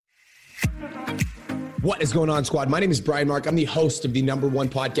What is going on, squad? My name is Brian Mark. I'm the host of the #1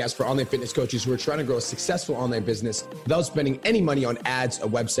 podcast for online fitness coaches who are trying to grow a successful online business without spending any money on ads, a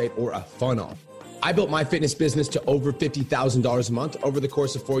website, or a funnel. I built my fitness business to over $50,000 a month over the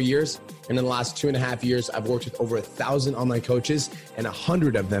course of 4 years. And in the last 2.5 years, I've worked with over 1,000 online coaches and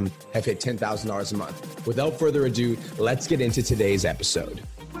 100 of them have hit $10,000 a month. Without further ado, let's get into today's episode.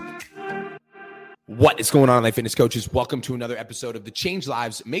 What is going on, online fitness coaches? Welcome to another episode of the Change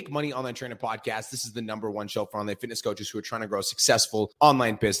Lives, Make Money Online Trainer podcast. This is the #1 show for online fitness coaches who are trying to grow a successful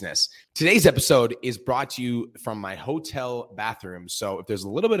online business. Today's episode is brought to you from my hotel bathroom. So if there's a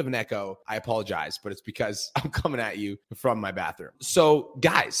little bit of an echo, I apologize, but it's because I'm coming at you from my bathroom. So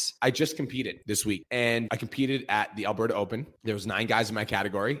guys, I just competed this week and I competed at the Alberta Open. There was 9 guys in my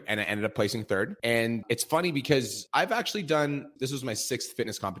category and I ended up placing 3rd. And it's funny because I've actually done, this was my 6th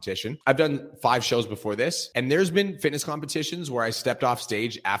fitness competition. I've done 5 shows before this. And there's been fitness competitions where I stepped off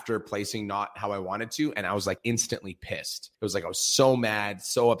stage after placing not how I wanted to. And I was like instantly pissed. It was like, I was so mad,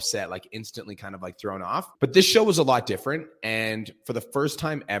 so upset, like instantly kind of like thrown off. But this show was a lot different. And for the first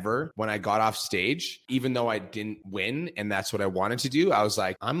time ever, when I got off stage, even though I didn't win and that's what I wanted to do, I was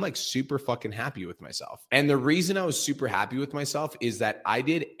like, I'm like super fucking happy with myself. And the reason I was super happy with myself is that I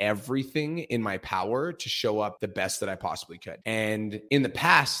did everything in my power to show up the best that I possibly could. And in the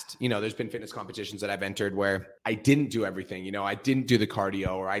past, you know, there's been fitness competitions that I've entered where I didn't do everything. You know, I didn't do the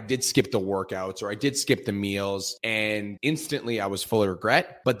cardio, or I did skip the workouts, or I did skip the meals, and instantly I was full of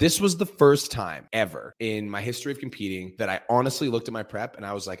regret. But this was the first time ever in my history of competing that I honestly looked at my prep and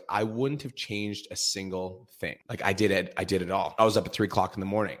I was like, I wouldn't have changed a single thing. Like I did it all. I was up at 3:00 in the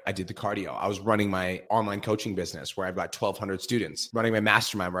morning. I did the cardio. I was running my online coaching business where I've got 1,200 students, running my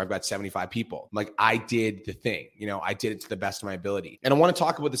mastermind where I've got 75 people. Like I did the thing, you know, I did it to the best of my ability. And I want to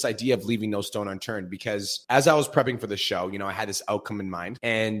talk about this idea of leaving no stone unturned, because as I was prepping for the show, you know, I had this outcome in mind.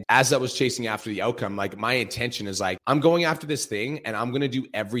 And as I was chasing after the outcome, like my intention is like, I'm going after this thing and I'm going to do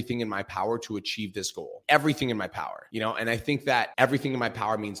everything in my power to achieve this goal, everything in my power, you know? And I think that everything in my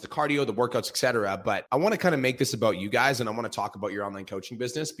power means the cardio, the workouts, etc. But I want to kind of make this about you guys. And I want to talk about your online coaching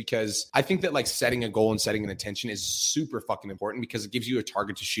business, because I think that like setting a goal and setting an intention is super fucking important, because it gives you a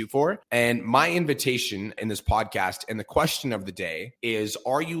target to shoot for. And my invitation in this podcast and the question of the day is,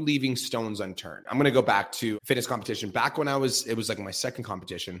 are you leaving stones unturned? I'm going to go back to fitness competition. Back when it was like my 2nd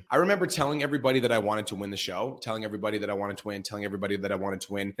competition, I remember telling everybody that I wanted to win the show, telling everybody that I wanted to win, telling everybody that I wanted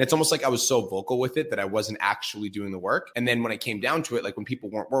to win. And it's almost like I was so vocal with it that I wasn't actually doing the work. And then when it came down to it, like when people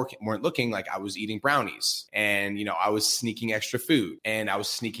weren't looking, like I was eating brownies and, you know, I was sneaking extra food and I was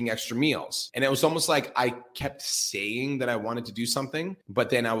sneaking extra meals. And it was almost like I kept saying that I wanted to do something, but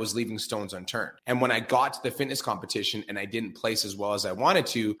then I was leaving stones unturned. And when I got to the fitness competition and I didn't place as well as I wanted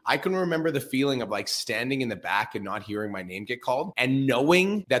to, I can remember the feeling of like standing in the back and not hearing my name get called and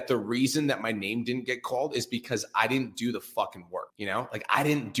knowing that the reason that my name didn't get called is because I didn't do the fucking work, you know? Like I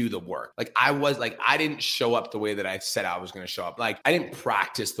didn't do the work. Like I didn't show up the way that I said I was going to show up. Like I didn't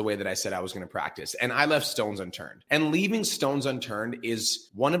practice the way that I said I was going to practice. And I left stones unturned. And leaving stones unturned is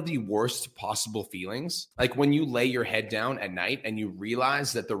one of the worst possible feelings. Like when you lay your head down at night and you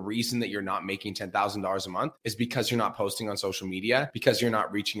realize that the reason that you're not making $10,000 a month is because you're not posting on social media, because you're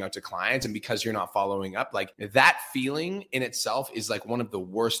not reaching out to clients, and because you're not following up. Like that feeling in itself is like one of the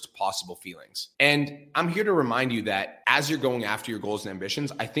worst possible feelings. And I'm here to remind you that as you're going after your goals and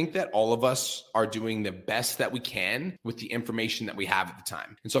ambitions, I think that all of us are doing the best that we can with the information that we have at the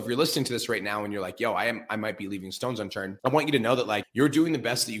time. And so if you're listening to this right now and you're like, yo, I might be leaving stones unturned, I want you to know that like you're doing the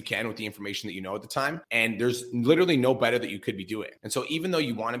best that you can with the information that you know at the time. And there's literally no better that you could be doing. And so even though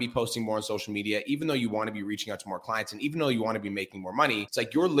you want to be posting more on social media, even though you want to be reaching out to more clients, and even though you want to be making more money, it's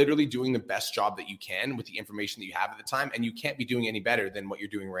like you're literally doing the best job that you can with the information that you have at the time. And you can't be doing any better than what you're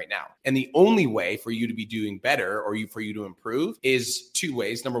doing right now. And the only way for you to be doing better, or for you to improve, is 2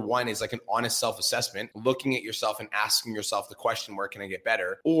 ways. Number 1 is like an honest self-assessment, looking at yourself and asking yourself the question, where can I get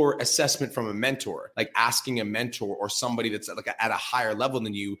better? Or assessment from a mentor, like asking a mentor or somebody that's like at a higher level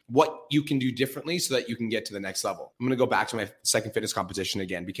than you, what you can do differently so that you can get to the next level. I'm going to go back to my 2nd fitness competition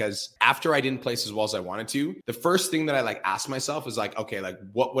again, because after I didn't place as well as I wanted to, the first thing that I like asked myself is like, okay, like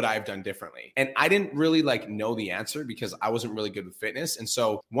what would I have done differently? And I didn't really like know the answer because I wasn't really good with fitness. And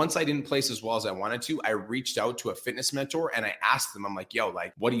so once I didn't place as well as I wanted to, I reached out to a fitness mentor and I asked them, I'm like, yo,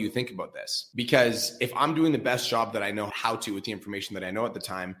 like, what do you think about this? Because if I'm doing the best job that I know how to with the information that I know at the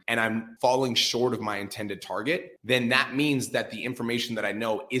time, and I'm falling short of my intended target, then that means that the information that I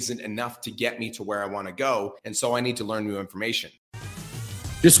know isn't enough to get me to where I want to go. And so I need to learn new information.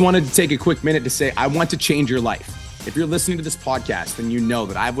 Just wanted to take a quick minute to say, I want to change your life. If you're listening to this podcast, then you know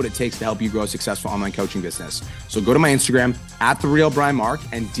that I have what it takes to help you grow a successful online coaching business. So go to my Instagram @TheRealBrianMark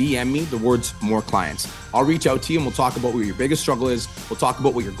and DM me the words more clients. I'll reach out to you and we'll talk about what your biggest struggle is. We'll talk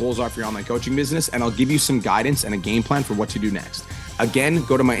about what your goals are for your online coaching business, and I'll give you some guidance and a game plan for what to do next. Again,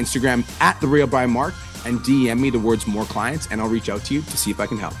 go to my Instagram @TheRealBrianMark and DM me the words more clients, and I'll reach out to you to see if I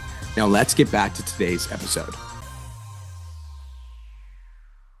can help. Now let's get back to today's episode.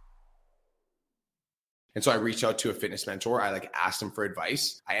 And so I reached out to a fitness mentor. I asked him for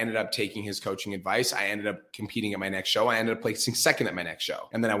advice. I ended up taking his coaching advice. I ended up competing at my next show. I ended up placing second at my next show.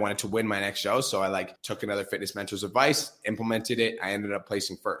 And then I wanted to win my next show. So I took another fitness mentor's advice, implemented it. I ended up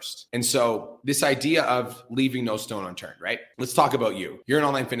placing first. And so this idea of leaving no stone unturned, right? Let's talk about you. You're an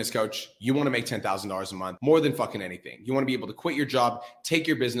online fitness coach. You want to make $10,000 a month, more than fucking anything. You want to be able to quit your job, take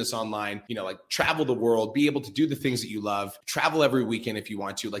your business online, travel the world, be able to do the things that you love, travel every weekend if you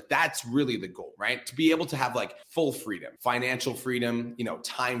want to. That's really the goal, right? To be able to have full freedom, financial freedom,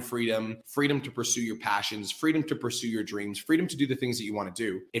 time freedom, freedom to pursue your passions, freedom to pursue your dreams, freedom to do the things that you want to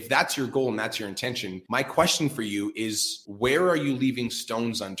do. If that's your goal and that's your intention, my question for you is, where are you leaving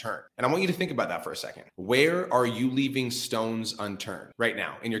stones unturned? And I want you to think about that for a second. Where are you leaving stones unturned right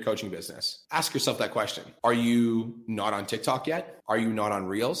now in your coaching business? Ask yourself that question. Are you not on TikTok yet? Are you not on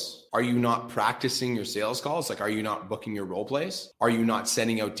Reels? Are you not practicing your sales calls? Are you not booking your role plays? Are you not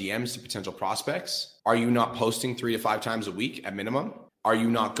sending out DMs to potential prospects? Are you not posting 3 to 5 times a week at minimum? Are you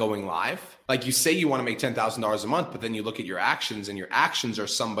not going live? You say you want to make $10,000 a month, but then you look at your actions, and your actions are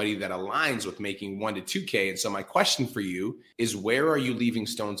somebody that aligns with making 1 to 2K. And so my question for you is, where are you leaving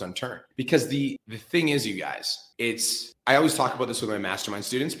stones unturned? Because the thing is, you guys, I always talk about this with my mastermind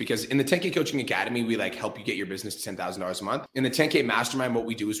students, because in the 10K Coaching Academy, we help you get your business to $10,000 a month. In the 10K Mastermind, what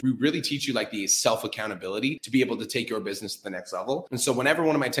we do is we really teach you the self-accountability to be able to take your business to the next level. And so whenever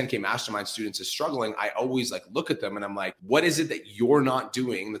one of my 10K Mastermind students is struggling, I always look at them and I'm like, what is it that you're not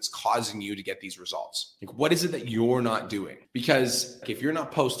doing that's causing you to get these results? What is it that you're not doing? Because if you're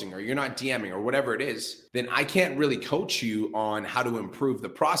not posting or you're not DMing or whatever it is, then I can't really coach you on how to improve the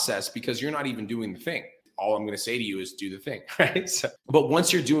process, because you're not even doing the thing. All I'm going to say to you is do the thing, right? But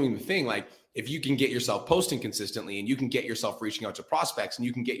once you're doing the thing, if you can get yourself posting consistently, and you can get yourself reaching out to prospects, and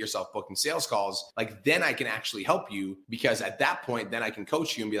you can get yourself booking sales calls, then I can actually help you, because at that point, then I can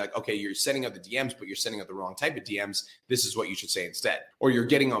coach you and be like, okay, you're sending out the DMs, but you're sending out the wrong type of DMs. This is what you should say instead. Or you're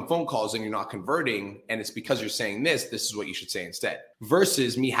getting on phone calls and you're not converting, and it's because you're saying this is what you should say instead.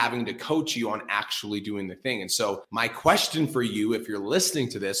 Versus me having to coach you on actually doing the thing. And so my question for you, if you're listening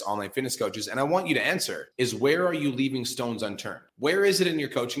to this, online fitness coaches, and I want you to answer, is, where are you leaving stones unturned? Where is it in your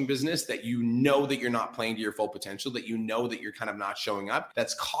coaching business that you know that you're not playing to your full potential, that you know that you're kind of not showing up,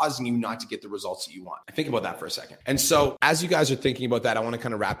 that's causing you not to get the results that you want? Think about that for a second. And so as you guys are thinking about that, I want to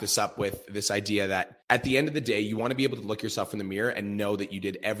kind of wrap this up with this idea that at the end of the day, you want to be able to look yourself in the mirror and know that you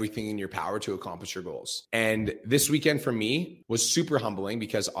did everything in your power to accomplish your goals. And this weekend for me was super humbling,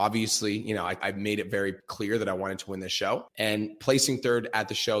 because obviously, I made it very clear that I wanted to win this show, and placing third at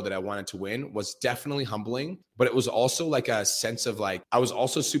the show that I wanted to win was definitely humbling. But it was also a sense of I was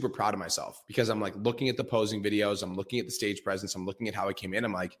also super proud of myself, because I'm looking at the posing videos, I'm looking at the stage presence, I'm looking at how I came in.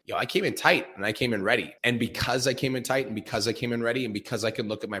 I'm I came in tight and I came in ready. And because I came in tight and because I came in ready and because I could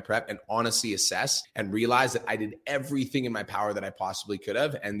look at my prep and honestly assess and realize that I did everything in my power that I possibly could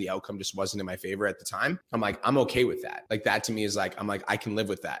have, and the outcome just wasn't in my favor at the time, I'm I'm okay with that. That to me is I can live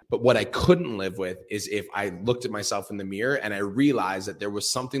with that. But what I couldn't live with is if I looked at myself in the mirror and I realized that there was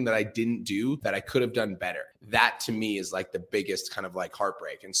something that I didn't do that I could have done better. That to me is the biggest kind of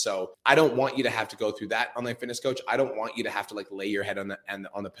heartbreak. And so I don't want you to have to go through that, online fitness coach. I don't want you to have to lay your head on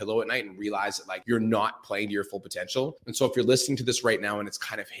the pillow at night and realize that you're not playing to your full potential. And so if you're listening to this right now and it's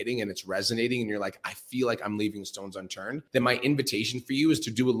kind of hitting and it's resonating and you're I feel like I'm leaving stones unturned, then my invitation for you is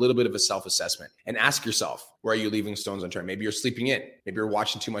to do a little bit of a self-assessment and ask yourself, where are you leaving stones unturned? Maybe you're sleeping in. Maybe you're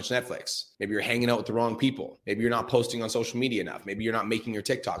watching too much Netflix. Maybe you're hanging out with the wrong people. Maybe you're not posting on social media enough. Maybe you're not making your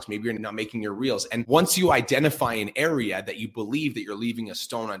TikToks. Maybe you're not making your Reels. And once you identify an area that you believe that you're leaving a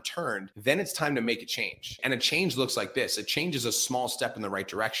stone unturned, then it's time to make a change. And a change looks like this. A change is a small step in the right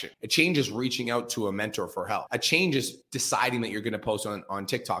direction. A change is reaching out to a mentor for help. A change is deciding that you're going to post on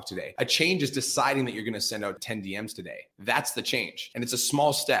TikTok today. A change is deciding that you're going to send out 10 DMs today. That's the change. And it's a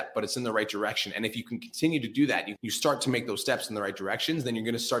small step, but it's in the right direction. And if you can continue to do that. You start to make those steps in the right directions, then you're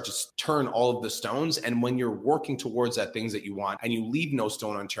going to start to turn all of the stones. And when you're working towards that things that you want and you leave no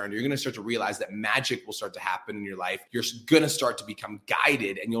stone unturned, you're going to start to realize that magic will start to happen in your life. You're going to start to become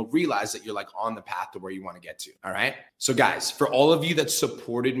guided and you'll realize that you're like on the path to where you want to get to. All right. So guys, for all of you that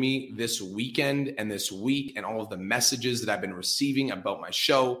supported me this weekend and this week and all of the messages that I've been receiving about my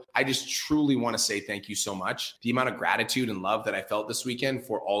show, I just truly want to say thank you so much. The amount of gratitude and love that I felt this weekend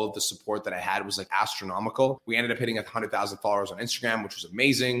for all of the support that I had was like astronomical. We ended up hitting 100,000 followers on Instagram, which was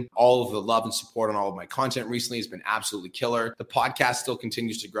amazing. All of the love and support on all of my content recently has been absolutely killer. The podcast still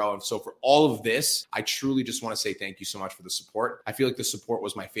continues to grow. And so for all of this, I truly just want to say thank you so much for the support. I feel like the support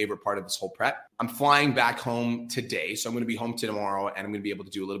was my favorite part of this whole prep. I'm flying back home today. So I'm going to be home tomorrow and I'm going to be able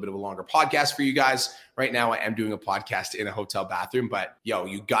to do a little bit of a longer podcast for you guys. Right now, I am doing a podcast in a hotel bathroom, but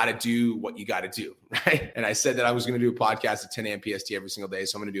you got to do what you got to do, right? And I said that I was going to do a podcast at 10 a.m. PST every single day.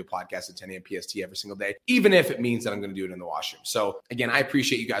 So I'm going to do a podcast at 10 a.m. PST every single day, even if it means that I'm going to do it in the washroom. So again, I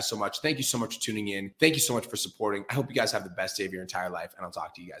appreciate you guys so much. Thank you so much for tuning in. Thank you so much for supporting. I hope you guys have the best day of your entire life, and I'll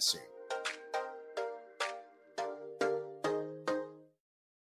talk to you guys soon.